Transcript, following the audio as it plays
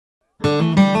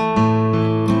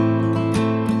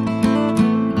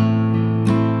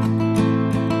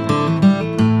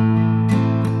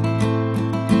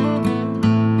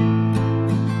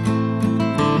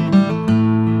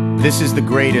This is the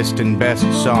greatest and best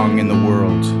song in the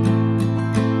world.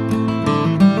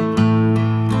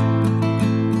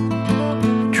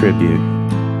 Tribute.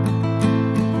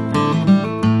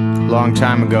 Long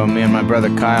time ago, me and my brother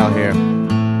Kyle here,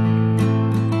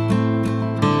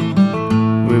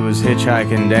 we was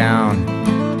hitchhiking down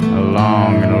a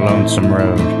long and a lonesome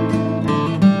road.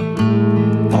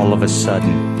 All of a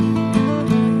sudden,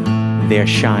 there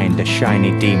shined a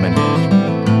shiny demon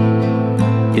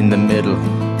in the middle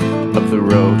of the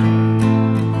road.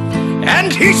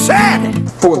 And he said,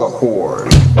 "For the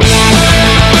Horde."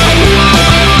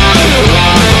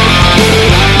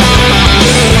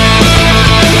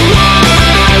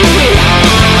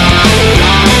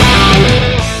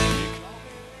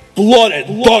 Blood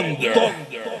and Thunder.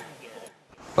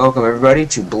 Welcome everybody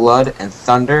to Blood and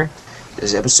Thunder. This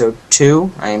is episode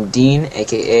 2. I am Dean,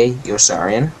 aka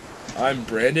Yosarian. I'm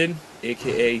Brandon,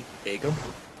 aka Agam.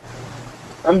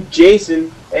 I'm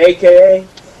Jason, aka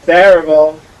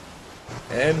Tharaval.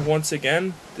 And once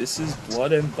again, this is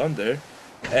Blood and Thunder.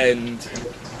 And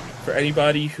for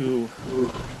anybody who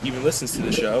even listens to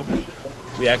the show,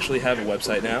 we actually have a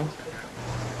website now.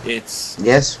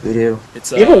 Yes, we do.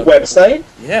 It's You have a website?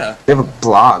 Yeah. We have a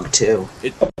blog too.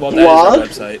 Well, that Blog?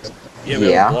 is our website. Yeah,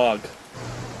 we have a blog.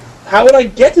 How would I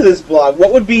get to this blog?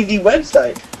 What would be the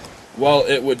website? Well,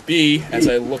 it would be, as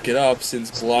I look it up, since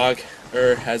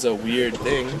Blogger has a weird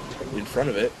thing in front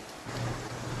of it.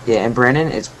 Yeah, and Brandon,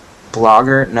 it's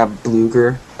Blogger, not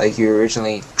Blooger, like you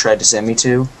originally tried to send me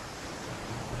to.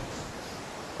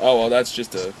 Oh well, that's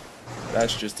just a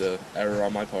error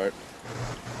on my part.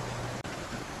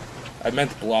 I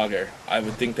meant Blogger. I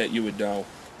would think that you would know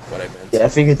what I meant. Yeah, I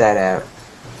figured that out.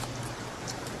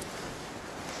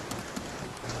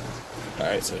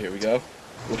 Alright, so here we go.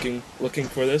 Looking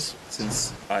for this,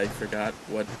 since I forgot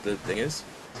what the thing is.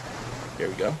 Here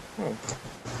we go.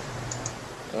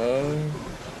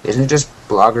 Isn't it just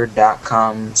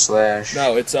blogger.com/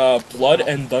 No, it's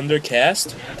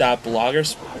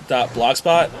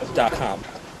bloodandthundercast.blogspot.com.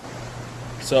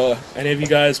 So, any of you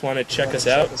guys want to check us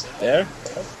out there?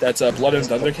 That's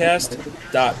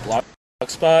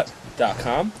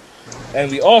bloodandthundercast.blogspot.com.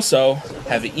 And we also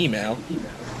have an email,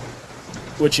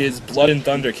 which is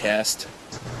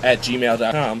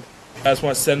bloodandthundercast@gmail.com. If you guys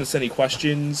want to send us any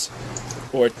questions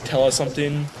or tell us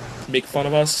something, make fun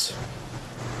of us,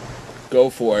 go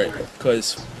for it,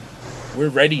 because we're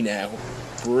ready now.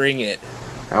 Bring it.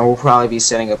 And we'll probably be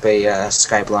setting up a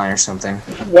Skype line or something.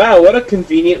 Wow, what a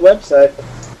convenient website.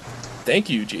 Thank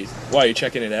you, G. Why, are you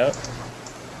checking it out?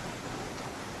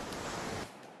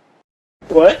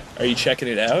 What? Are you checking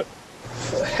it out?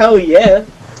 Hell yeah.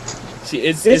 See,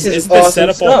 is This the is awesome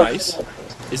setup all stuff. nice?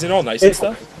 Is it all nice and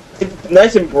stuff? It's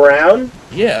nice and brown.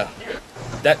 Yeah.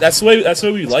 That's the way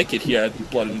we like it here at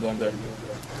Blood and Thunder.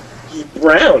 It's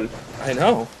brown. I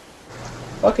know.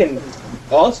 Fucking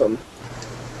awesome.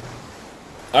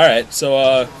 Alright, so,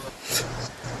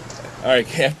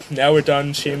 alright, now we're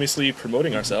done shamelessly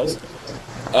promoting ourselves.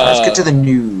 Let's get to the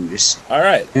news.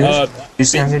 Alright, News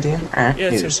sounds good to you? Alright, yeah,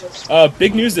 news.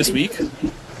 big news this week.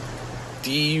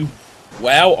 The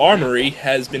WoW Armory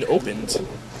has been opened.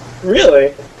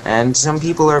 Really? And some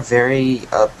people are very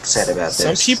upset about this.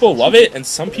 Some people love it, and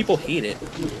some people hate it.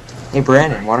 Hey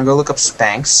Brandon, wanna go look up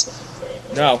Spanx?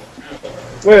 No,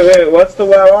 Wait, what's the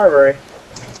WoW Armory?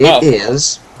 It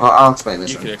is... Well, I'll explain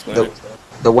this you one. can explain it.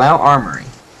 The WoW Armory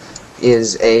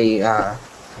is a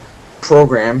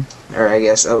program, or I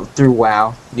guess through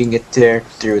WoW. You can get there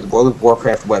through the World of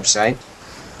Warcraft website.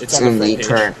 It's on the front page.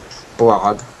 current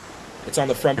blog. It's on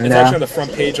the front. And, It's actually on the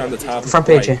front page on the top. Front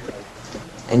page, right. yeah.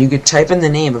 And you could type in the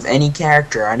name of any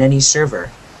character on any server,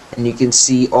 and you can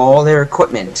see all their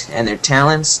equipment and their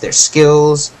talents, their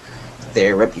skills,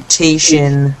 their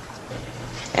reputation,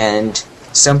 and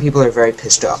some people are very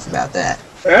pissed off about that.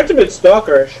 That's a bit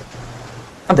stalkerish.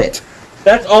 A bit.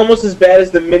 That's almost as bad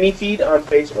as the mini feed on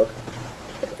Facebook.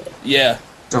 Yeah,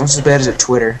 It's almost as bad as a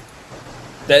Twitter.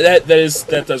 that does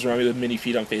remind me of the mini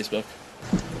feed on Facebook.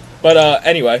 But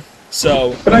anyway,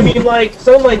 so But I mean, like,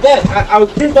 something like that, I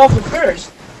was pissed off at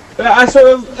first. But I sort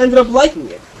of ended up liking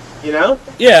it, you know?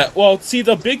 yeah, well, see,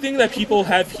 the big thing that people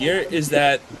have here is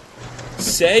that,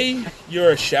 say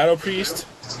you're a shadow priest,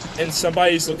 and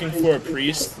somebody's looking for a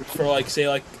priest for like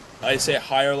a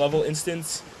higher level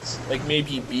instance, like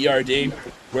maybe BRD,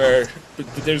 where the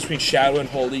difference between shadow and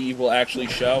holy will actually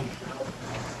show,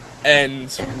 and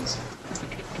say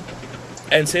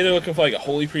they're looking for like a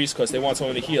holy priest because they want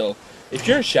someone to heal. If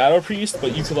you're a shadow priest,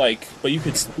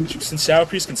 since shadow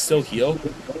priests can still heal,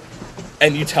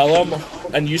 and you tell them,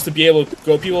 and you used to be able to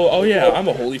go to people, oh yeah, I'm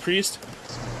a holy priest,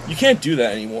 you can't do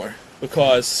that anymore.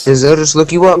 Because they'll just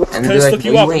look you up and they'll be like, look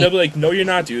you no, up you and they'll ain't. be like, no, you're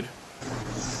not, dude.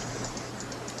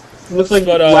 Looks like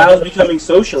But, WoW's becoming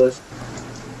socialist.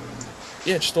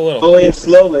 Yeah, just a little. Slowly and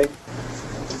slowly.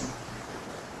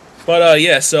 But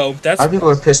yeah, so A that's lot of people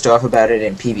are pissed off about it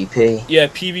in PvP. yeah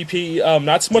PvP.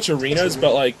 Not so much arenas,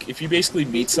 but like if you basically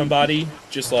meet somebody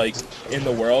just like in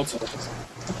the world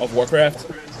of Warcraft,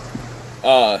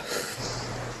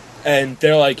 and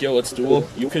they're like, "Yo, let's duel."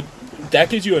 You could. That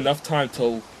gives you enough time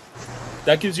to.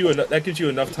 That gives you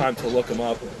enough time to look them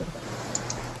up.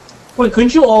 Wait,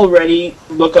 couldn't you already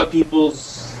look up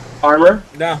people's armor?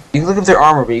 Nah, You can look at their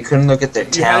armor, but you couldn't look at their you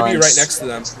had to talents. be right next to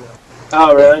them.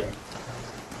 Oh, really?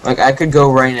 Like, I could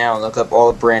go right now and look up all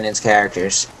of Brandon's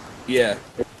characters. Yeah.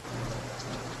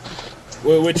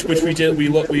 Which we did. We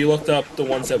looked up the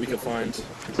ones that we could find.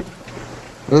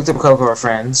 We looked up a couple of our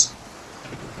friends.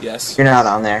 Yes. You're not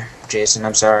on there, Jason.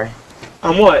 I'm sorry.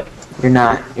 On what? You're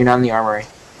not. You're not in the armory.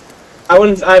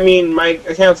 I mean, my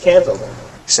account's canceled.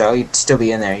 So you'd still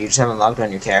be in there. You just haven't logged on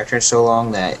your character in so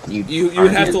long that You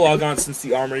would have to log on since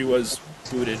the armory was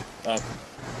booted up.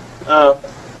 Oh.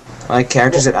 like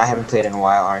characters that I haven't played in a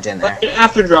while aren't in there.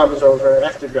 After drama's over.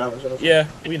 After drama's over. Yeah,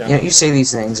 we know. You know, you say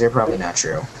these things, they're probably not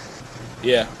true.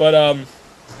 Yeah, but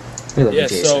We love yeah. you,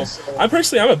 Jason. So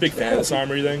I'm a big fan of this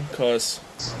armory thing because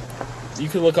you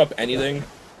can look up anything.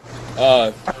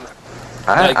 Like-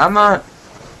 I'm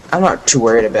not too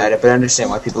worried about it, but I understand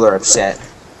why people are upset.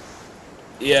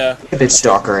 Yeah, A bit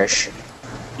stalkerish.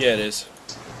 yeah, it is.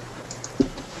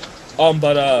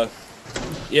 But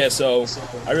yeah. So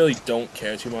I really don't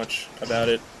care too much about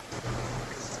it.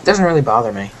 It doesn't really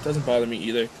bother me. It doesn't bother me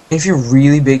either. If you're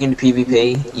really big into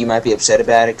PvP, you might be upset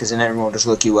about it, because then everyone will just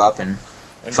look you up and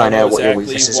And find know out what your exactly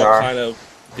weaknesses what are. kind of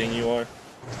thing you are.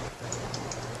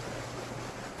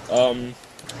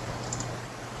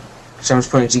 Someone's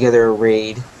putting together a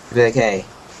raid. You'll be like, hey,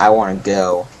 I want to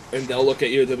go. And they'll look at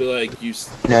you. They'll be like, "You."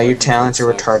 No, your like, talents are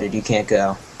suck." retarded. You can't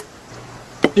go.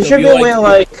 There It'll should be be a like- way to,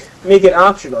 like, make it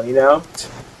optional, you know?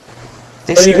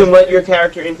 They But you should. can let your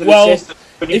character into Well, the system,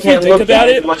 but you if you can't think look about at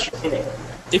it- it unless you're in it.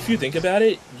 If you think about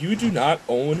it, you do not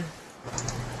own.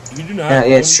 You do not. Yeah,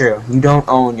 own, it's true. You don't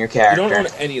own your You character. don't own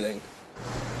anything.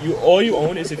 All you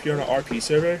own is if you're on an RP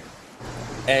server,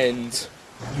 and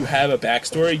you have a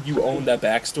backstory. You own that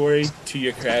backstory to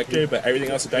your character, but everything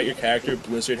else about your character,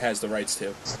 Blizzard has the rights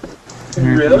to.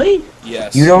 Really?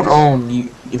 Yes. You don't own you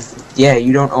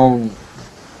don't own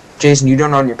Jason, you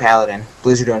don't own your paladin.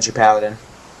 Blizzard owns your paladin.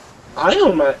 I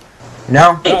own my...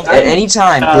 No. No. At any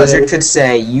time Paladin. Blizzard could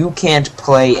say you can't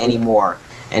play anymore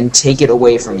and take it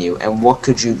away from you, and what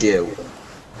could you do?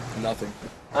 Nothing.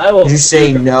 I will... Could you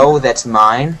say no, that's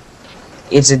mine?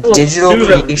 It's a Well, digital sue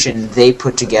them. creation they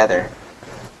put together.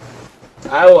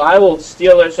 I will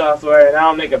steal their software and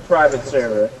I'll make a private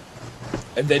server.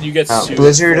 And then you get sued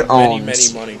Blizzard for many,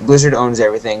 owns many money. Blizzard owns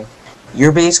everything.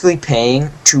 You're basically paying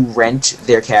to rent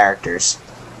their characters.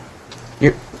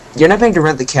 You're not paying to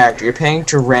rent the character. You're paying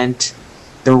to rent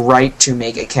the right to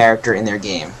make a character in their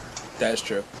game. That is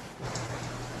true.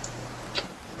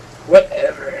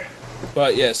 Whatever.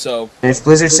 But yeah, so And if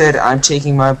Blizzard said, "I'm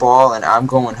taking my ball and I'm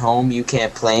going home. You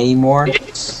can't play anymore,"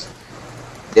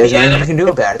 there's nothing you can do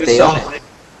about it. They own it.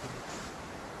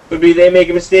 Would be they make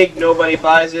a mistake, nobody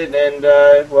buys it, and,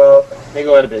 well, they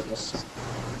go out of business.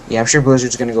 Yeah, I'm sure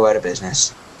Blizzard's gonna go out of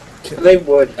business. They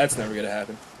would. that's never gonna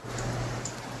happen.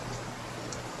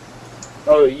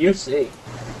 Oh, you see.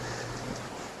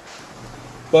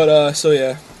 But so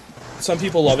yeah, some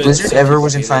people love it. If Blizzard some ever people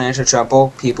was in hate it. financial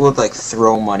trouble, people would like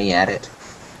throw money at it.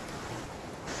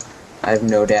 I have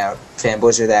no doubt.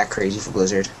 Fanboys are that crazy for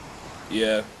Blizzard.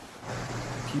 Yeah,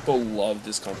 people love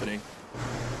this company.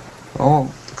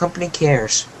 Oh, the company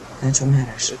cares. That's what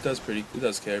matters. It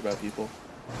does care about people.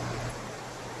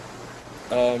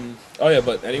 Oh yeah,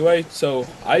 but anyway, so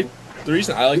the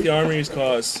reason I like the armory is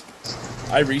cause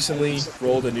I recently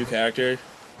rolled a new character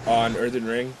on Earthen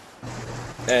Ring,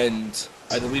 and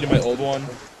I deleted my old one,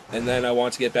 and then I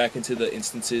want to get back into the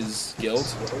Instances guild.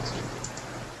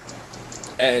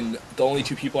 And the only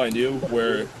two people I knew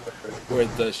were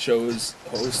the show's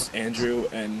hosts, Andrew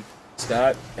and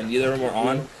Scott, and neither of them were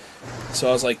on. So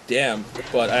I was like, damn,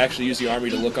 but I actually use the army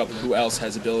to look up who else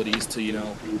has abilities to,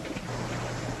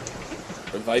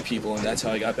 invite people, and that's how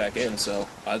I got back in, so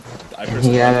I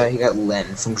personally like it. He got Len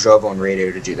from Jawbone Radio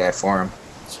to do that for him.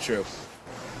 It's true.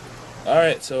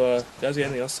 Alright, so, guys, got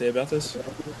anything else to say about this?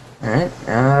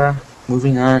 Alright,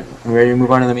 moving on. We ready to move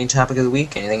on to the main topic of the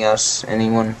week? Anything else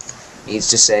anyone needs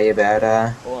to say about,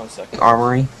 Hold on a second. the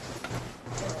armory?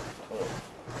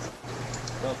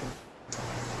 Nothing.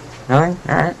 Nothing?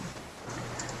 Alright.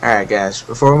 Alright, guys,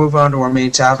 before we move on to our main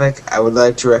topic, I would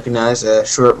like to recognize a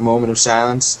short moment of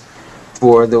silence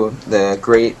for the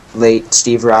great late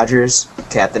Steve Rogers,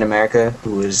 Captain America,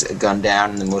 who was gunned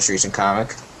down in the most recent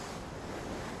comic.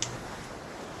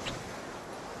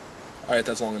 Alright,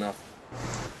 that's long enough.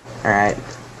 Alright.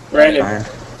 Brandon, fine.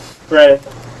 Brandon,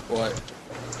 What?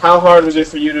 how hard was it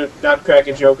for you to not crack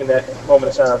a joke in that moment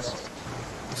of silence?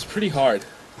 It's pretty hard.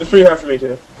 It's pretty hard for me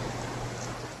too.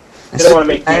 I don't want to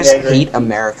make You guys Dean angry. hate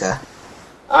America.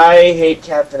 I hate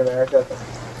Captain America.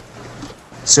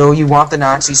 So you want the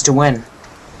Nazis to win.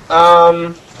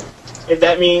 If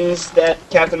that means that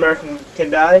Captain America can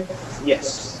die,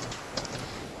 yes.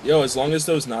 Yo, as long as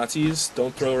those Nazis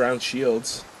don't throw around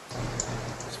shields,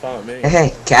 it's fine with me.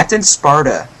 Hey, Captain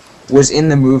Sparta was in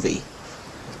the movie.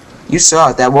 You saw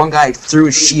it. That one guy threw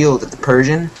a shield at the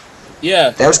Persian.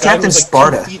 Yeah, That was the guy Captain like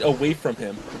Sparta. 2 feet away from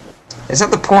him. That's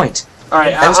not the point.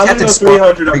 Alright, That was I'm Captain gonna go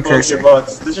Sparta 300 on both precursor. your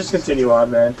butts. Let's just continue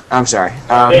on, man. I'm sorry.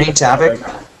 Main topic.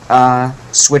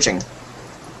 Switching.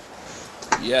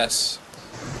 Yes.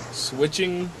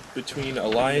 Switching between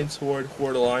Alliance, Horde,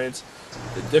 Horde Alliance,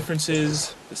 the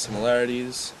differences, the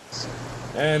similarities,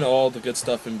 and all the good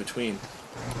stuff in between.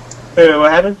 Wait,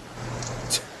 what happened?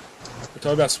 We're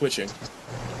talking about switching.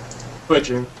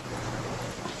 Switching.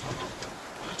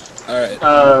 Alright.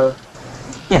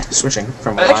 Yeah, switching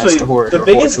from Alliance Actually, to Horde. the or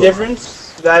biggest Horde to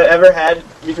difference that I ever had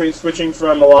between switching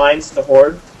from Alliance to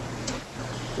Horde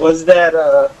was that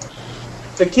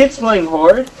the kids playing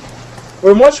Horde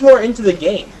were much more into the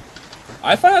game.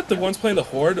 I find that the ones playing the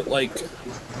Horde, like,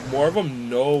 more of them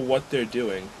know what they're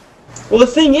doing. Well, the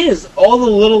thing is, all the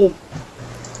little,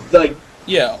 like,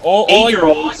 Yeah, all like,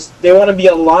 8-year-olds, they want to be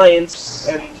Alliance,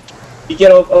 and you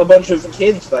get a bunch of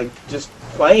kids, like, just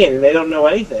playing, and they don't know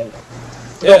anything.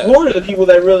 Yeah. The Horde are the people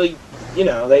that really, you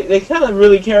know, they kind of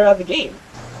really care about the game.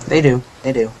 They do.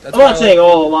 They do. that's I'm why not saying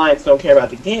all Alliance don't care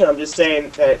about the game, I'm just saying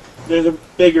that there's a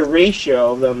bigger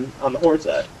ratio of them on the Horde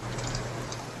side.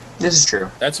 This is true.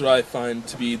 that's what I find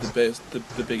to be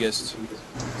the biggest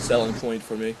selling point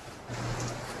for me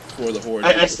for the Horde.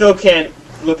 I still can't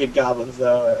look at goblins,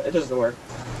 though. It doesn't work.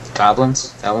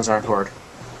 Goblins? Goblins aren't Horde.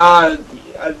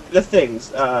 The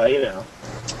things, you know.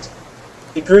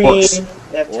 The green,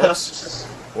 Orcs. they have Orcs? tusks.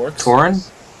 Orcs?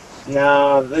 Tauren?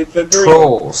 No, the green.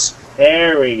 Trolls.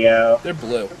 There we go. They're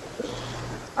blue.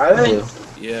 Are they? Blue.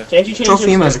 Yeah, Can't you change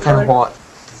Trophimas your are kind of color? hot.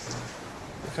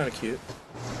 they're kind of cute.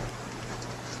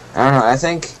 I don't know. I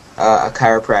think a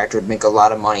chiropractor would make a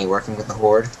lot of money working with the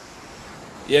Horde.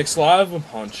 Yeah, 'cause a lot of them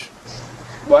hunch.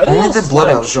 Why do Only they the Blood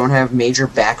punch? Elves don't have major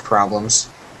back problems.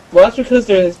 Well, that's because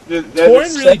they're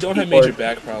Tauren really don't have major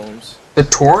back problems. The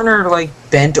Tauren are like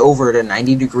bent over at a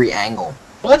 90-degree angle.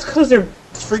 Well, that's because they're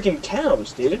freaking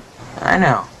cows, dude. I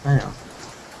know.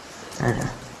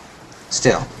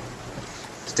 Still.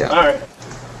 Alright.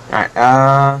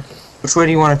 Alright, which way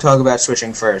do you want to talk about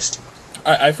switching first?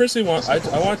 I firstly want I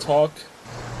want to talk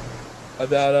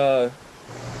about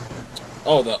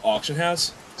the auction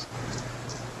house.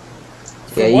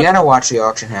 Yeah, you gotta watch the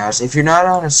auction house. If you're not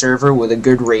on a server with a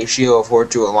good ratio of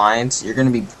Horde to Alliance, you're gonna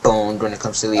be boned when it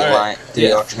comes to the Alright,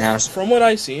 the auction house. From what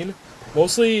I've seen,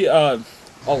 mostly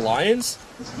Alliance,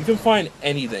 you can find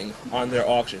anything on their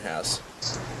auction house.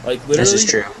 Like literally, This is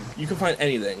true. you can find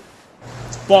anything,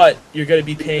 but you're gonna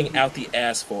be paying out the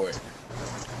ass for it.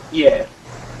 Yeah.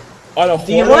 On a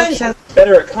The Horde, Alliance has a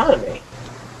better economy.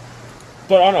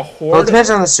 but on a Well, it Horde, depends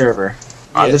on the server.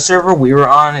 Yeah. The server we were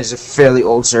on is a fairly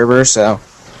old server, so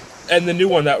and the new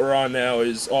one that we're on now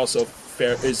is also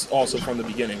from the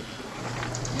beginning.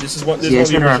 This is what this yeah, is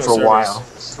it's one been of the around for a original while.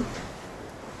 servers.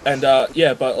 And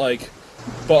yeah, but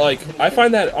I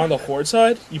find that on the Horde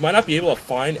side, you might not be able to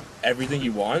find everything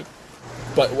you want,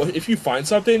 but if you find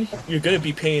something, you're gonna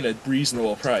be paying a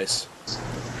reasonable price.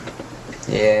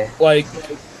 Yeah. Like,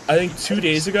 I think 2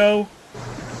 days ago,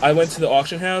 I went to the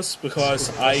auction house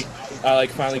because I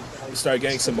like finally started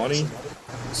getting some money,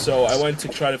 so I went to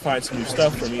try to find some new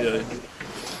stuff for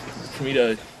me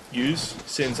to use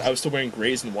since I was still wearing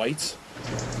grays and whites.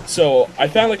 So I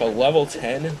found like a level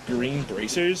 10 green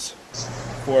bracers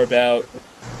for about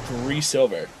 3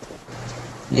 silver.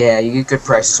 Yeah, you get good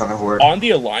prices on the Horde. On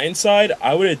the Alliance side,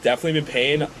 I would have definitely been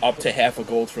paying up to half a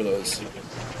gold for those.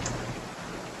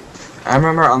 I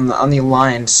remember on the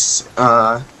Alliance,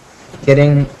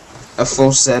 getting a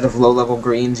full set of low-level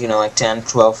greens, like 10,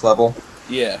 12 level,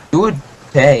 Yeah. you would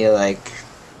pay, like,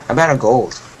 about a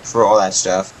gold for all that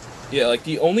stuff. Yeah, like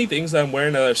the only things that I'm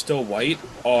wearing that are still white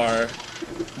are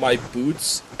my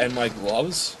boots and my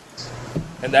gloves.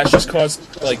 And that's just cause,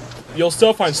 like, you'll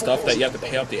still find stuff that you have to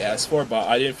pay up the ass for, but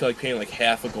I didn't feel like paying like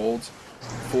half a gold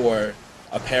for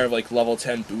a pair of like level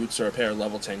 10 boots or a pair of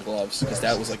level 10 gloves because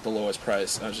that was like the lowest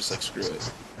price. And I was just like, screw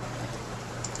it.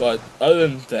 But other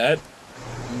than that,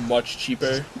 much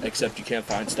cheaper, except you can't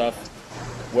find stuff.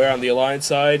 Where on the Alliance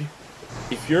side,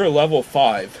 if you're a level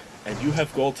 5 and you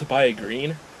have gold to buy a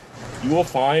green, you will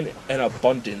find an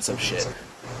abundance of shit.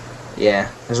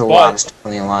 Yeah, there's a lot of stuff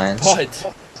on the Alliance.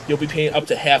 But you'll be paying up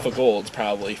to half a gold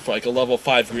probably for like a level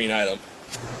 5 green item.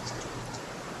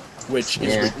 Which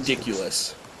is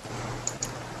ridiculous.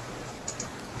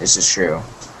 This is true.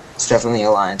 It's definitely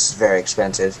Alliance. It's very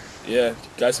expensive. Yeah,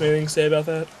 guys have anything to say about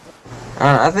that?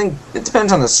 I think it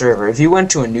depends on the server. If you went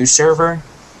to a new server,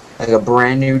 like a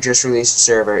brand new, just released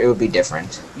server, it would be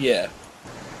different. Yeah.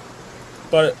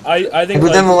 But I think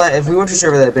But then if we went to a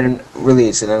server that had been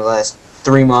released within the last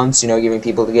 3 months, you know, giving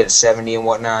people to get a 70 and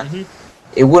whatnot,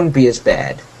 it wouldn't be as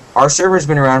bad. Our server's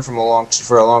been around for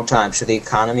a long time, so the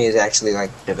economy is actually like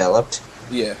developed.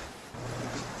 Yeah.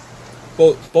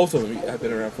 Both of them have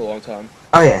been around for a long time.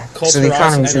 Oh yeah, Cult so the Taras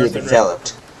economy is and really Earthen Ring.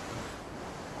 developed.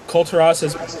 Cult Taras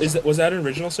was that an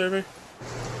original server?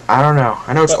 I don't know.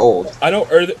 I know it's But old. I know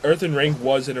Earthen Ring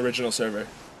was an original server.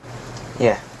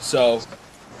 Yeah. So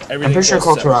everything. I'm pretty sure was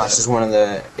Cult separate. Taras is one of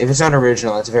the... If it's not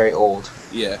original, it's very old.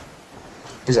 Yeah.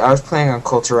 Because I was playing on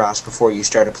Cult Taras before you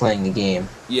started playing the game.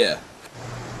 Yeah.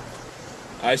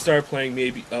 I started playing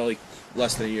maybe like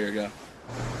less than a year ago.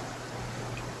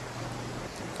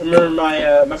 I remember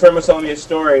my friend was telling me a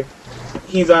story.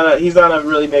 He's on a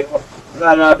really big,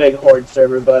 not a big horde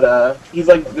server, but he's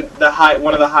like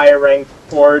one of the higher ranked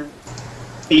horde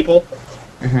people.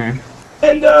 Mm-hmm.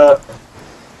 And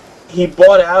he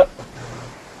bought out.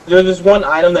 There was this one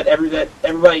item that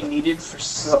everybody needed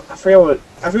for. I forget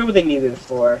what they needed it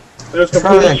for. But it was Probably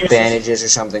completely like useless. bandages or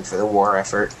something for the war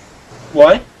effort.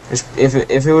 What? If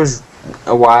it was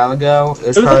a while ago, it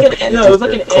was It was probably like bandages it was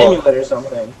like an for Cult. amulet or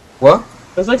something. What?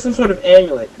 It was like some sort of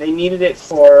amulet. They needed it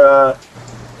for,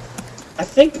 I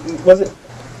think, was it?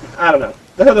 I don't know.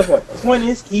 That's not the point. The point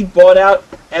is, he bought out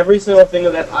every single thing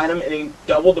of that item and he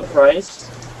doubled the price.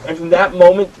 And from that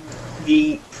moment,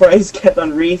 the price kept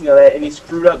on raising on that and he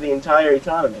screwed up the entire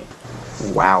economy.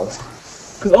 Wow.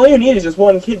 Because all you need is just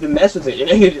one kid to mess with it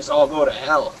and you just all go to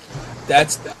hell.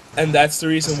 That's the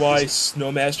reason why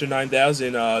Snowmaster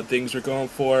 9000 things were going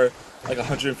for like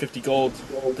 150 gold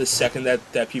the second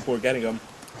that people were getting them.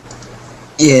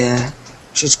 Yeah.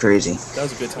 Shit's crazy. That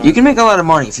was a good time. You can make a lot of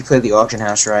money if you play the auction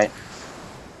house right.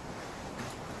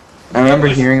 I remember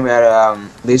hearing about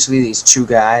basically these two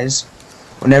guys.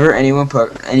 Whenever anyone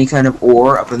put any kind of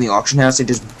ore up in the auction house, they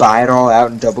just buy it all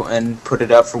out and put it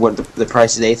up for what the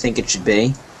price they think it should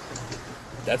be.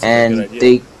 That's a And good idea.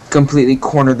 they completely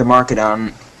cornered the market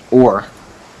on ore.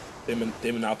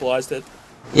 They monopolized it.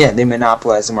 Yeah, they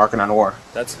monopolized the market on ore.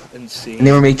 That's insane. And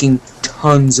they were making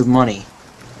tons of money.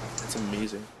 That's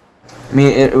amazing. I mean,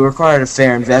 it required a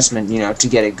fair investment, you know, to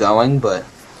get it going, but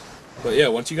But yeah,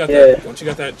 once you got Yeah.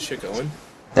 that shit going,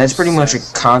 that's pretty much a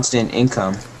constant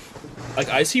income. like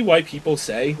I see why people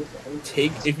say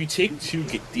if you take two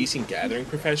decent gathering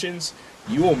professions,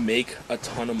 you will make a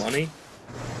ton of money.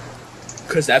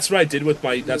 Cause that's what I did with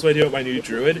my new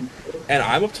druid, and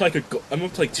I'm up to like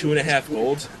 2.5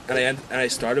 gold, and I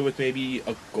started with maybe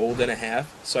a gold and a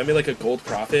half, so I made like a gold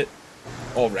profit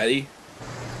already.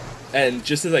 And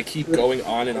just as I keep going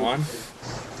on and on,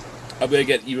 I'm gonna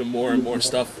get even more and more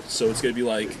stuff. So it's gonna be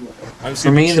like I'm just For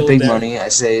gonna be me, the chilling big there. money, I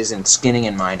say, is in skinning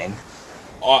and mining.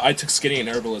 I took skinning and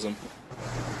herbalism.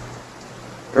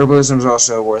 Herbalism's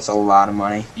also worth a lot of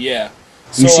money. Yeah.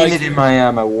 You've So, seen like, it in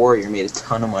my warrior made a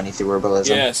ton of money through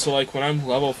herbalism. Yeah, so like when I'm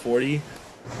level 40,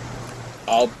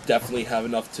 I'll definitely have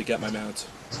enough to get my mount.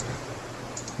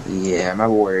 Yeah, my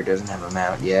warrior doesn't have a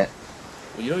mount yet.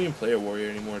 Well, you don't even play a warrior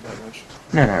anymore that much.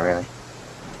 No, not really.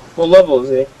 What level is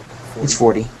he? It's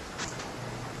 40. Is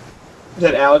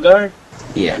that Algar?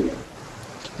 Yeah.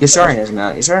 Yasarian has a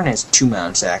mount. Yasarian has 2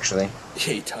 mounts, actually.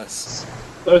 Yeah, he does.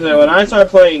 Listen, when I start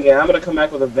playing again, I'm gonna come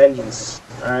back with a vengeance.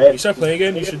 You Alright? start playing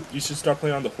again, you should start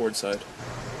playing on the horde side.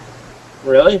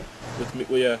 Really? With me,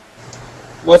 well, yeah.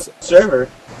 What's the server?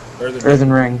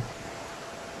 Earthen Ring.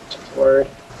 Word.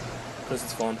 Because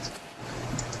it's fun.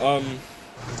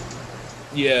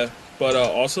 Yeah, but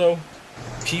also,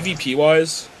 PvP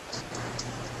wise,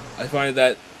 I find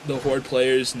that the horde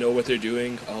players know what they're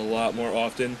doing a lot more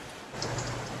often.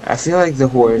 I feel like the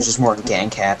horde is just more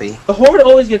gank happy. The Horde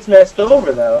always gets messed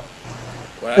over, though.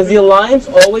 What Because the happened? Alliance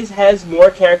always has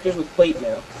more characters with plate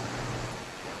mail.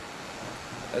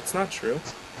 That's not true.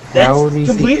 That's How do you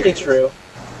completely figure? true.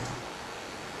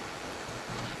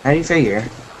 How do you figure?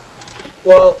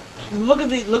 Well, look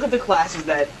at the classes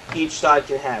that each side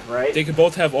can have, right? They can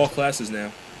both have all classes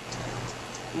now.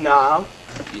 Nah.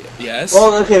 Yes.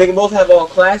 Well, okay, they can both have all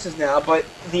classes now, but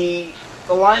the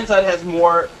Lion side has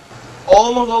more.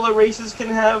 Almost all the races can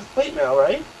have plate mail,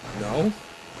 right? No.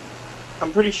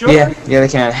 I'm pretty sure. Yeah, they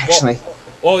can actually.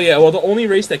 Oh yeah. Well, the only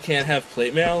race that can't have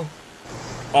plate mail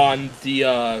on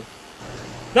the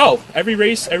no, every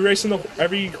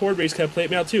horde race can have plate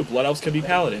mail too. Blood elves can be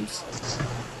paladins,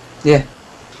 Yeah.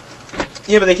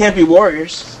 Yeah, but they can't be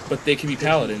warriors. but they can be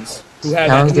paladins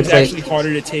Paladins who's can play- actually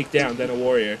harder to take down than a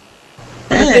warrior.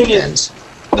 The Eh, thing depends.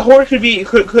 The horde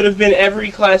could have been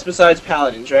every class besides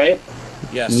paladins, right?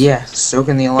 Yes. Yeah, so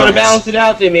can the But to Alliance. balance it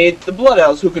out, they made the blood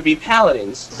elves who could be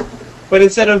paladins. But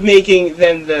instead of making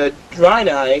then the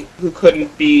Draenei who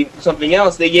couldn't be something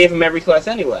else, they gave them every class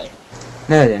anyway.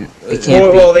 No, they didn't. It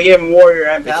can't Well, be. they gave them warrior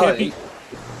and They can't paladin. be.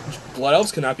 Blood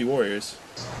elves cannot be warriors,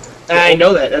 I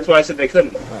know that. That's why I said they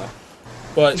couldn't.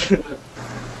 but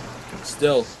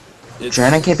still, it's,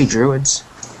 Draenei can't be druids.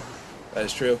 that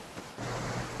is true.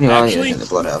 You know, Actually, the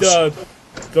Blood Elves.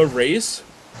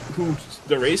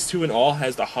 the race who in all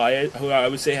has the highest, who I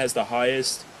would say has the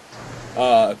highest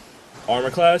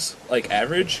armor class, like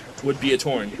average, would be a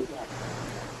Tauren.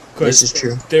 This is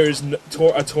true. There's no,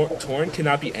 Tauren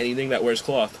cannot be anything that wears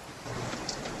cloth.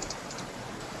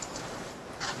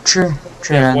 True.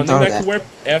 True, They I have one hadn't thing thought that of can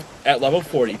that. wear at level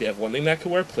 40. They have one thing that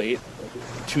can wear plate,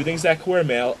 two things that can wear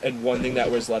mail, and one thing that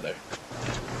wears leather.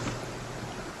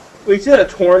 We said a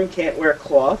Tauren can't wear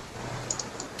cloth.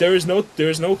 A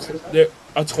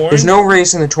Tauren. There's no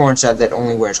race in the Torrent side that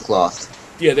only wears cloth.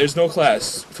 Yeah, there's no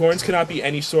class. Taurens cannot be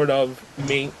any sort of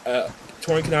main.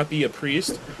 Tauren cannot be a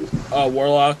priest, a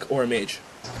warlock, or a mage.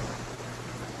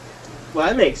 Well,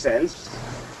 that makes sense.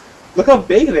 Look how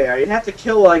big they are. You'd have to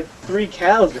kill like 3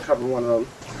 cows to cover one of them.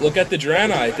 Look at the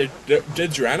Draenei. The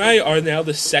Draenei are now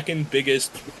the second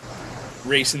biggest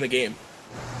race in the game.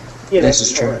 Yeah, This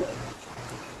that's is true. Tauren.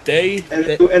 They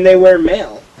And they wear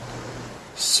mail.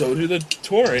 so do the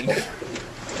Tauren.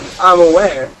 I'm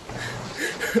aware.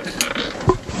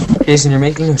 Jason, you're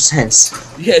making no sense.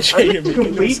 Yeah, Jay, That you're makes making no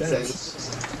complete sense.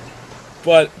 sense.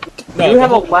 But no, You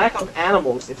have a lack of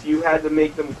animals if you had to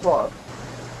make them cloth.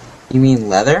 You mean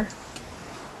leather?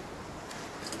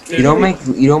 You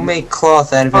don't make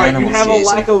cloth out of Alright, you animals, have a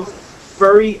Jason. lack of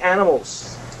furry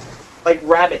animals. Like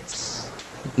rabbits.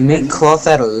 You make cloth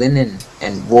out of linen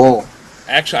and wool.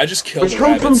 actually, I just killed Which a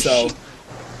come from rabbit, so sheep.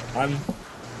 I'm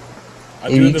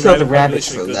If you doing kill the rabbit rabbits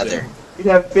population for a good leather. thing. You'd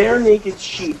have bare naked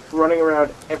sheep running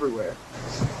around everywhere.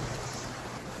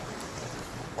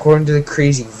 According to the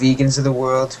crazy vegans of the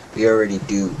world, we already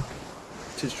do.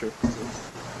 Tis true.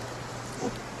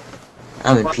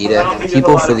 I'm in Well, I PETA, don't think there's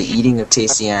people a lot for of the sheep. eating of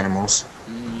tasty animals.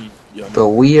 Yum. But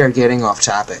we are getting off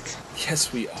topic.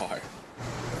 Yes, we are.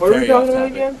 What are we Very talking off about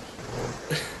topic. again?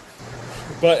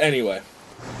 But anyway,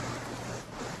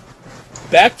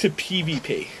 back to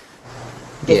PvP.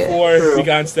 Yeah. Before True. we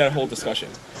got into that whole discussion.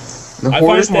 The I horde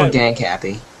find is more that- gank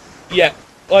happy. Yeah,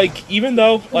 like even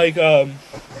though like I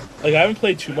haven't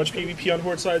played too much PvP on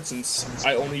Horde side since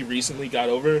I only recently got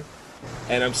over,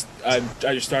 and I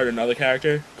just started another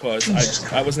character because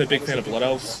I wasn't a big fan of Blood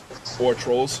Elves or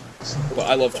Trolls, but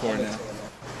I love Tauren now.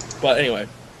 But anyway,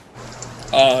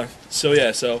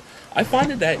 so I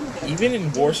find that even in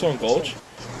Warsong Gulch,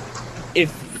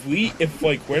 if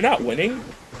we're not winning,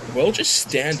 we'll just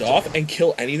stand off and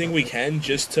kill anything we can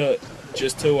just to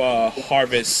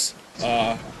harvest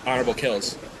honorable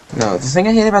kills. No, the thing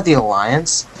I hate about the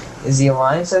Alliance is the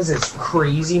Alliance has this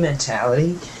crazy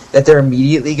mentality that they're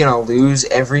immediately gonna lose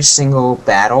every single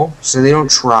battle, so they don't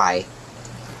try.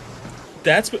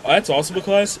 That's also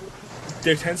because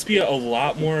there tends to be a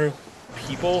lot more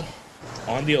people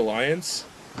on the Alliance.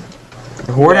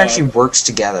 The horde Wow. actually works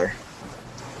together.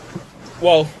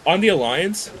 Well, on the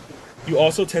Alliance, you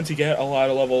also tend to get a lot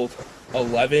of level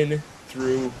 11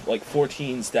 through like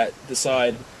 14s that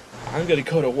decide, I'm gonna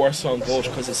go to Warsong Gulch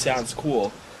because it sounds cool.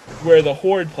 Where the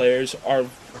Horde players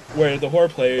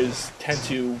tend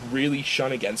to really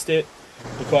shun against it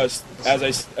because, as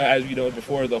you know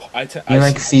before, You know,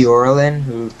 like Fiorlin,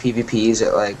 who PvPs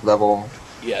at like level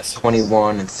yes,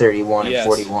 21 and 31 yes, and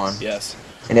 41, yes.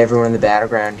 and everyone in the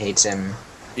battleground hates him.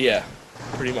 Yeah,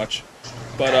 pretty much.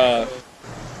 But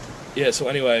yeah. So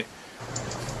anyway,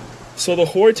 so the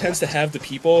Horde tends to have the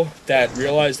people that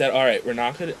realize that all right,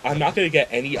 I'm not gonna get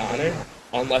any honor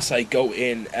unless I go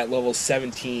in at level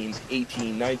 17,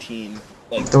 18, 19.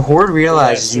 Like The horde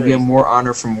realizes you three. get more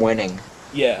honor from winning.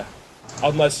 yeah,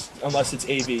 unless it's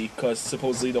AV because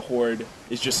supposedly the Horde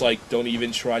is just like don't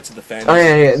even try to defend. Oh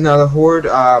yeah. No, the horde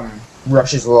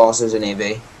rushes losses in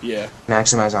AV, Yeah,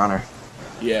 maximize honor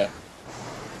yeah,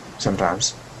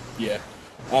 sometimes. yeah.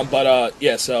 But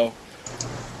yeah. So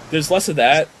there's less of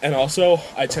that, and also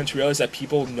I tend to realize that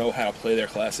people know how to play their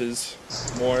classes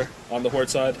more on the Horde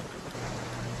side.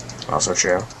 Also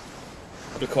true.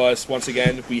 Because once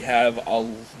again, we have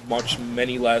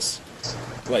many less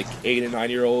like 8 and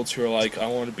 9-year-olds who are like, I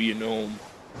want to be a gnome.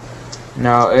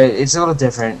 No, it's a little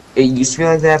different. It used to be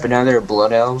like that, but now there are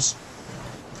blood elves.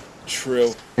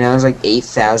 True. Now there's like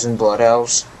 8,000 blood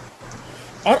elves.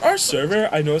 On our server,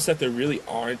 I noticed that there really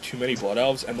aren't too many blood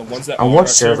elves, and the ones that On are what on our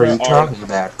server are you are talking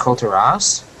about?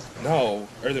 Kulturas? no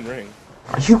Earthen Ring.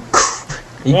 Are you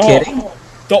No. kidding?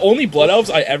 The only blood elves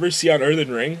I ever see on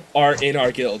Earthen Ring are in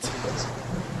our guild.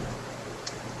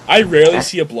 I rarely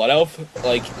see a blood elf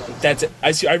like that's.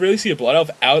 I rarely see a blood elf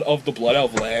out of the blood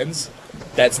elf lands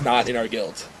that's not in our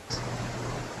guild.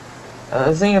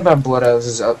 The thing about blood elves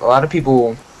is a lot of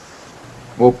people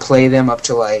will play them up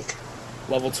to like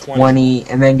Level 20. 20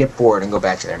 and then get bored and go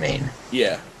back to their main.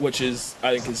 Yeah, which is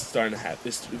I think is starting to happen.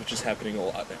 Which is happening a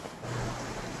lot now.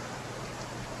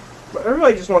 But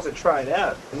everybody just wants to try it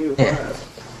out. The new Yeah. class.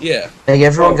 Yeah, Like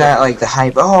everyone got like the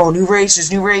hype. Oh, new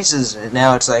races! And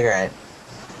now it's like, all right,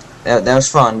 that was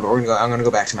fun, but I'm gonna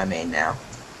go back to my main now.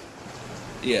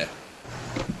 yeah.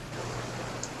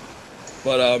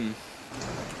 But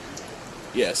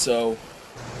yeah. So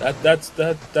that's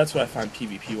what I find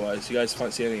PvP wise. You guys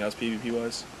see anything else PvP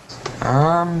wise?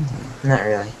 Not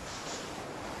really.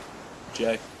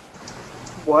 Jay,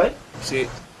 What? see,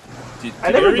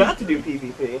 I never got to do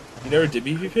PvP. You never did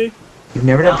PvP? You've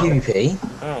never done No. PvP?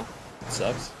 Oh, it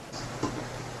sucks.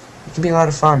 It can be a lot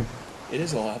of fun. It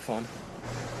is a lot of fun.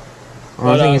 Well,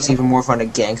 I But, think it's even more fun to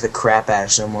gank the crap out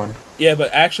of someone. Yeah,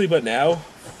 but now,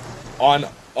 on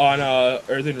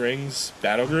Earthen Ring's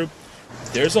battle group,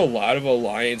 there's a lot of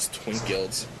Alliance Twink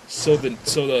guilds. So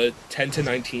the 10 to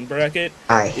 19 bracket,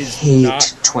 I is hate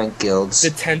not- twink guilds. the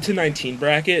 10 to 19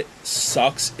 bracket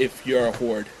sucks if you're a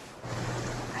horde.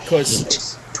 I Cause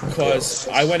hate twink Because guilds.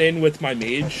 I went in with my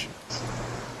mage,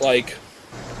 like,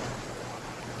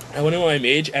 I went in with my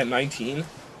mage at 19,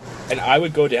 and I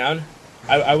would go down,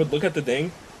 I would look at the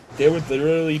thing, there would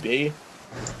literally be,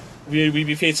 we'd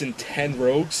be facing 10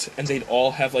 rogues, and they'd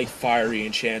all have, like, fiery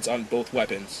enchants on both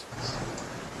weapons.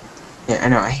 Yeah, I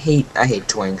know. I hate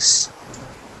twinks.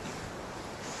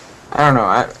 I don't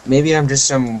know. Maybe I'm just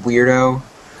some weirdo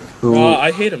who.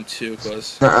 I hate them too,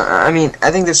 because, No, I mean, I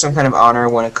think there's some kind of honor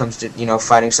when it comes to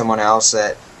fighting someone else.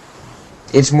 That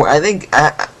it's more. I think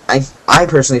I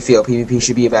personally feel PvP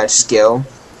should be about skill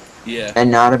yeah,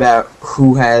 and not about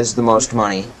who has the most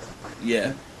money.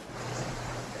 yeah.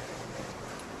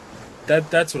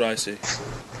 That's what I see.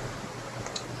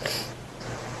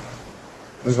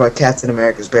 This is why Captain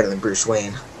America is better than Bruce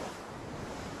Wayne.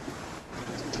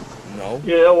 No.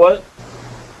 You know what?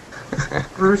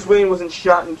 Bruce Wayne wasn't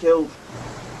shot and killed.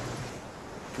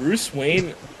 Bruce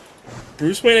Wayne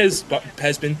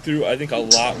has been through, I think, a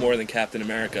lot more than Captain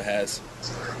America has.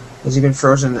 Has he been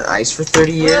frozen in ice for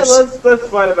 30 Yeah, years? let's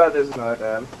fight about this another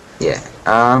time. Yeah.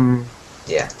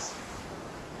 Yeah.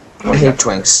 I hate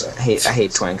twinks. I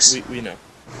hate twinks. We know.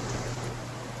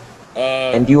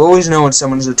 And you always know when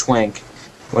someone's a twink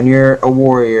when you're a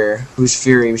warrior who's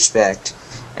Fury respect,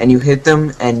 and you hit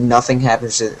them and nothing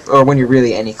happens to, or when you're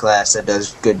really any class that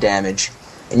does good damage,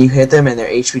 and you hit them and their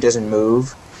HP doesn't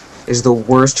move, is the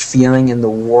worst feeling in the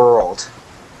world.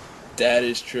 That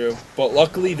is true, but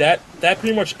luckily that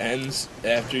pretty much ends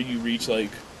after you reach like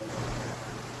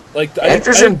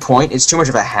After a certain point, it's too much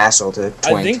of a hassle to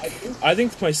twink. I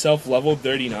think myself level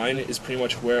 39 is pretty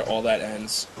much where all that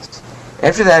ends.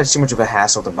 After that, it's too much of a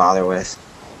hassle to bother with.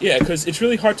 Yeah, because it's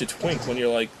really hard to twink when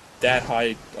you're like that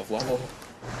high of level.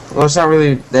 Well, it's not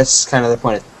really. That's kind of the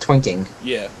point of twinking.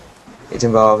 Yeah. It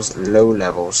involves low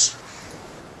levels.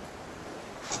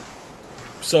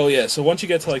 So yeah, so once you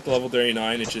get to like the level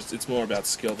 39, it's more about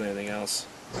skill than anything else.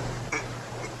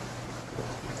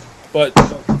 But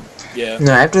yeah,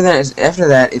 No, after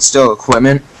that, it's still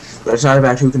equipment, but it's not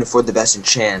about who can afford the best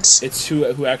enchants. it's who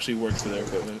actually works for their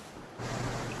equipment.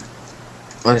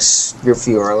 Unless you're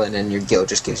Fiorlin and your guild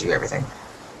just gives you everything.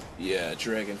 Yeah,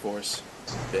 Dragon Force.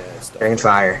 Bad stuff. Dragon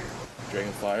Fire.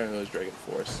 Dragon Fire? No, it's Dragon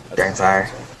Force. That's Dragon what Fire.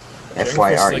 it is.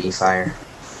 F-Y-R-E Fire.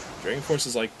 Dragon Force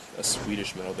is like a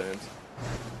Swedish metal band,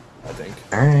 I think.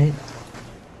 Alright.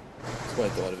 That's what I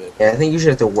thought of it. Yeah, I think you should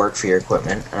have to work for your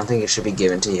equipment. I don't think it should be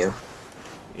given to you.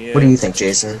 Yeah. What do you think,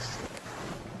 Jason?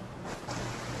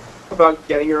 About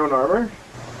getting your own armor?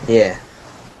 Yeah.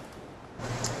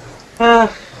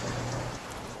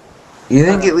 You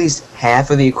think at least half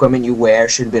of the equipment you wear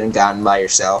should have been gotten by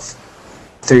yourself?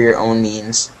 Through your own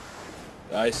means?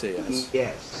 I say yes.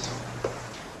 Yes.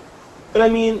 But I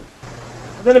mean,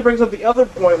 then it brings up the other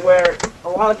point where a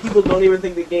lot of people don't even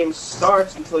think the game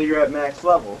starts until you're at max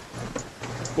level.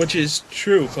 Which is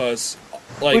true, because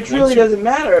like Which really doesn't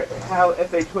matter how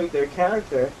if they tweak their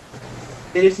character.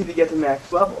 They just need to get to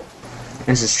max level.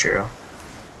 This is true.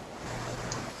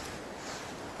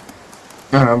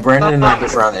 I don't know, Brandon and I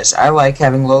differ on this. I like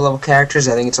having low-level characters.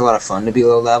 I think it's a lot of fun to be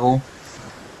low-level.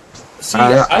 See,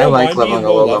 I don't like mind leveling being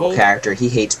a low-level character. He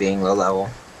hates being low-level.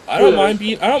 I don't mind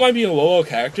being a low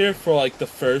character for like the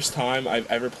first time I've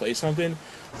ever played something,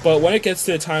 but when it gets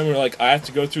to the time where like I have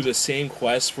to go through the same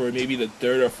quest for maybe the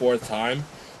third or fourth time,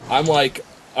 I'm like,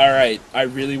 all right, I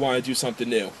really want to do something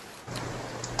new.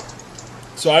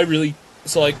 So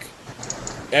like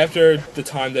after the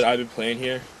time that I've been playing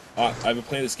here, I've been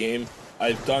playing this game.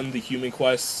 I've done the human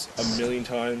quests a million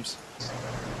times.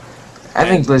 I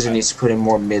think Blizzard needs to put in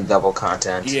more mid-level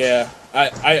content. Yeah,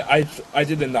 I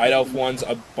did the Night Elf ones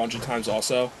a bunch of times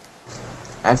also.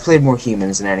 I've played more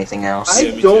humans than anything else.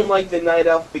 Yeah, I me don't too. like the Night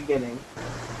Elf beginning.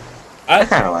 I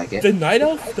kind of like it. The Night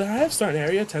Elf starting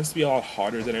area tends to be a lot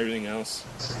harder than everything else.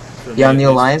 For Yeah, on me, the at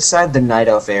least. Alliance side, the Night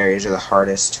Elf areas are the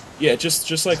hardest. Yeah,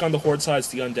 just like on the Horde side, it's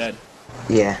the Undead.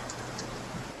 Yeah.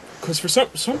 Because for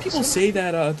some people say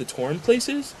that the Torn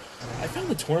places, I found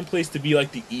the Torn place to be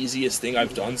like the easiest thing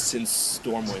I've done since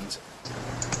Stormwind.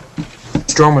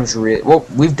 Stormwind's really... Well,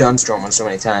 we've done Stormwind so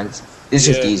many times. It's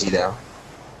just Yeah. easy, though.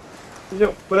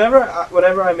 So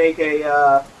whenever I make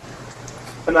a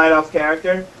Night Elf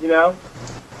character, you know,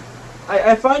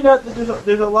 I find out that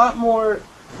there's a lot more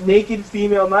naked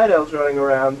female Night Elves running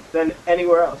around than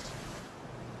anywhere else.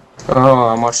 Oh,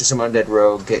 I'm watching some undead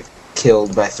rogue get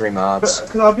killed by 3 mobs.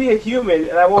 Because I'll be a human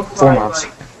and I won't 4 find mobs.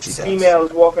 like Jesus.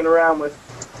 females walking around with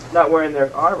not wearing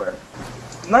their armor.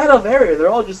 Night Elf area, they're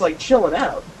all just like chilling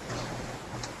out.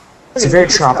 It's a very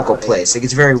tropical place. Like,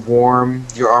 it's very warm.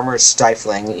 Your armor is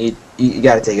stifling. You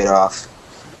gotta take it off.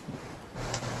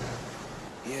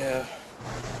 Yeah.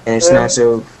 And it's not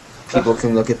so people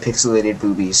can look at pixelated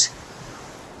boobies.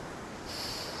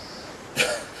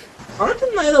 Aren't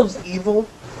the Night Elves evil?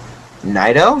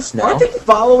 Night elves? No. Aren't they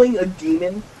following a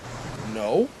demon?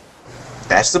 No,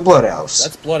 That's the Blood Elves.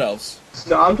 that's Blood Elves.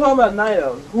 No, I'm talking about Night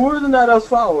Elves. Who are the Night Elves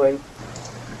following?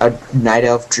 A Night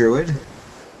Elf Druid?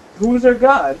 Who is their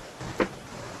god?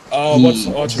 Oh,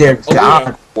 what's Their Aluna.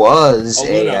 god was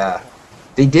Aluna.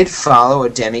 they did follow a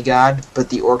demigod, but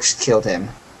the orcs killed him.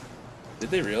 Did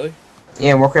they really?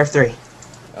 Yeah, in Warcraft 3.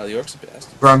 Oh, the orcs are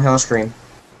bastards. Grom Hellscream.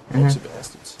 Orcs are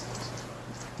bastards.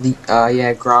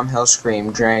 Grom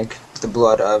Hellscream drank the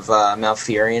blood of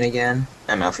Malfurion again.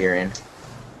 Not Malfurion.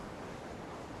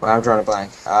 Well, I'm drawing a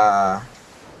blank.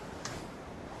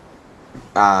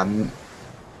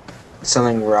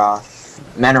 Something Roth.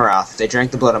 Manaroth. They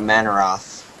drank the blood of Manaroth.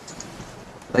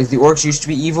 Like, the orcs used to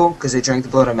be evil because they drank the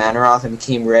blood of Manaroth and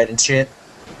became red and shit.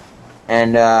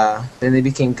 And then they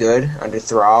became good under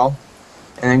Thrall.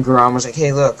 And then Grom was like,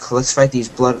 "Hey, look, let's fight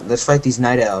these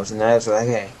Night Elves." And the Night Elves were like,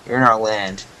 "Hey, you're in our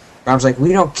land." Grom's like,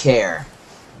 "We don't care."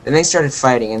 Then they started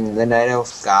fighting, and the Night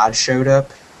Elf god showed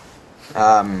up,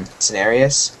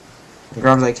 Cenarius. And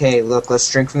Grom's like, "Hey, look, let's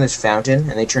drink from this fountain."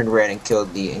 And they turned red and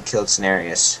killed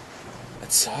Cenarius.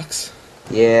 That sucks.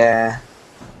 Yeah.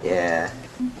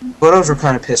 Blood Elves were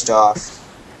kind of pissed off,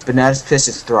 but not as pissed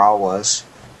as Thrall was.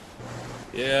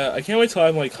 Yeah, I can't wait till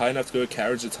I'm like high enough to go to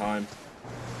Carriage of Time,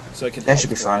 so I can. That help should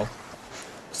be Thrall. fun.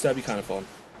 So that'd be kind of fun.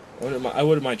 I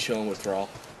wouldn't mind chilling with Thrall.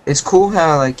 It's cool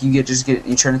how like you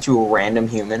turn into a random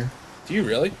human. Do you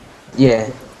really? Yeah.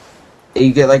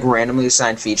 You get like randomly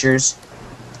assigned features.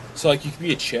 So like you could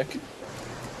be a chick?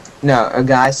 No, a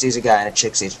guy stays a guy and a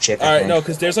chick stays a chick. I Alright, think. no,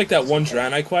 because there's like that one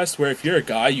Draenei quest where if you're a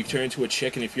guy, you turn into a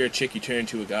chick, and if you're a chick, you turn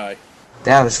into a guy.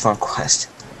 That was a fun quest.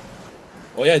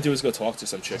 All you had to do was go talk to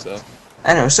some chick, though.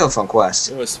 I know, it was still a fun quest.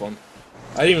 It was fun.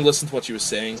 I didn't even listen to what she was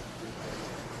saying.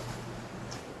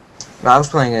 I was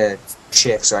playing a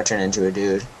chick, so I turned into a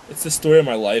dude. It's the story of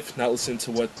my life, not listening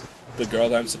to what the girl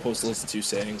that I'm supposed to listen to is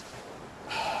saying.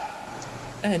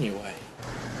 Anyway,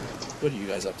 what are you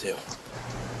guys up to?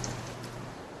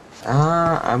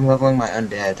 I'm leveling my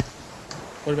undead.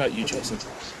 What about you, Jason?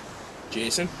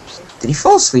 Jason? Did he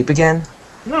fall asleep again?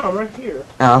 No, I'm right here.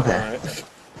 Oh, okay.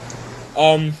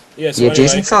 Alright. Yeah, so Yeah, anyway,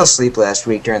 Jason fell asleep last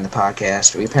week during the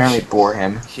podcast. We apparently bore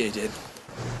him. Yeah, he did.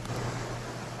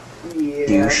 Yeah.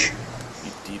 Douche.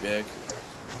 You D-bag.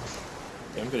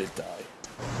 Yeah, I'm gonna die.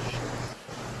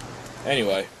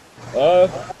 Anyway, do you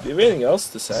have anything else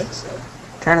to say?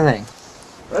 Kind of thing.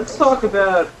 Let's talk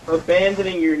about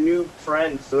abandoning your new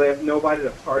friends so they have nobody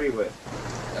to party with.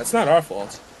 That's not our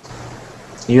fault.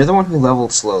 You're the one who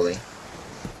leveled slowly.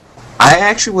 I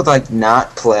actually would like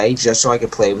not play just so I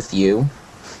could play with you.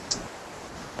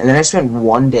 And then I spent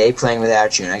one day playing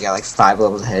without you, and I got like 5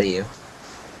 levels ahead of you.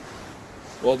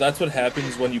 Well, that's what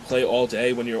happens when you play all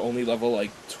day when you're only level like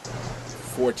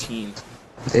 14.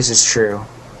 This is true.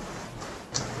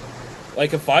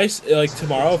 Like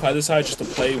tomorrow, if I decide just to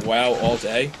play WoW all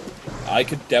day, I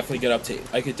could definitely get up to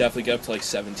like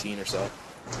 17 or so.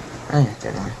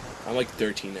 Okay. I'm like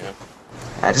 13 now.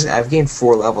 I've gained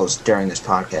 4 levels during this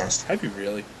podcast. Have you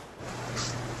really?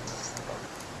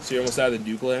 So you're almost out of the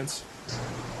new glands?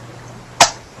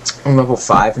 I'm level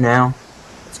 5 now.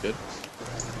 That's good.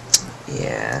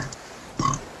 Yeah.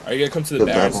 Are you gonna come to the Good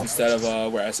Barrens level. instead of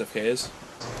where SFK is?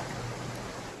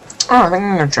 Oh, I think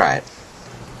I'm gonna try it.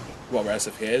 Well, where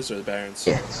SFK is or the Barrens?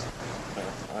 Yeah.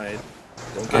 I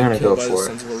don't I'm get gonna killed go by the for it.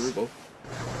 Sons of Arugal.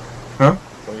 Huh?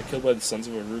 Don't get killed by the Sons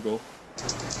of Arugal.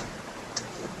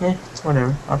 Yeah,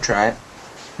 whatever. I'll try it.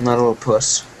 I'm not a little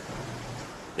puss.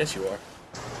 Yes, you are.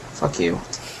 Fuck you.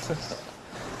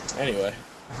 Anyway,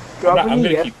 Dropping I'm the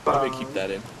gonna F-bomb. keep that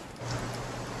in.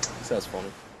 Sounds funny.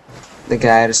 The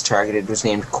guy I just targeted was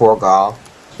named Korgal.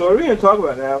 So what are we gonna talk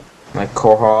about now? Like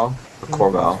Korhal or Sounds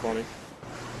Korgal. funny.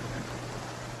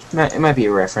 It might be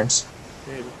a reference.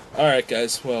 Maybe. All right,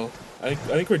 guys. Well, I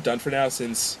think we're done for now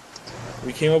since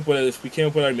we came up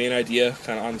with our main idea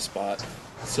kind of on the spot.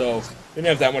 So we didn't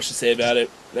have that much to say about it.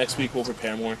 Next week we'll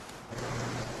prepare more.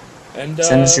 And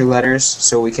Send us your letters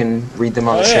so we can read them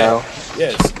on the show.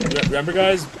 Yes. Remember,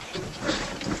 guys,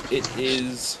 it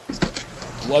is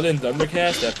Blood and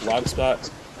Thundercast at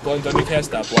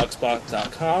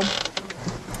bloodandthundercast.blogspot.com.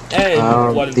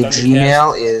 And Blood and The Thundercast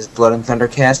Gmail is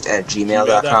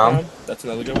bloodandthundercast@gmail.com. That's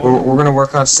another good one. We're gonna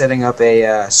work on setting up a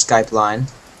Skype line.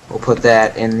 We'll put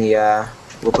that in the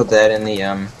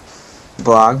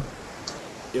blog.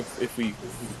 If we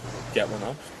get one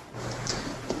up,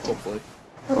 hopefully.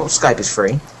 Well, Skype is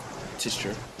free. Tis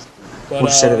true. But,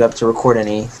 We'll set it up to record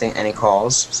any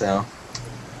calls. So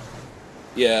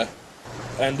Yeah.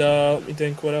 And let me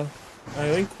think what else. I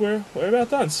think we're about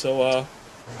done. So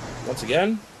once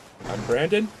again, I'm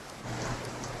Brandon.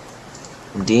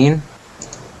 I'm Dean.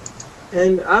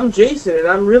 And I'm Jason, and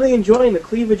I'm really enjoying the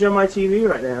cleavage on my TV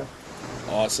right now.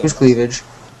 Awesome. Here's cleavage.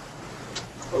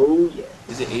 Oh yeah,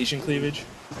 Is it Asian cleavage?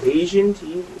 Asian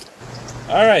TV.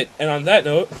 Alright, and on that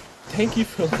note, thank you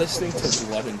for listening to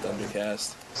Blood and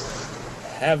Thundercast.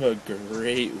 Have a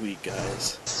great week,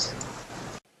 guys.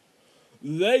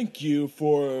 Thank you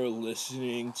for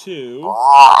listening to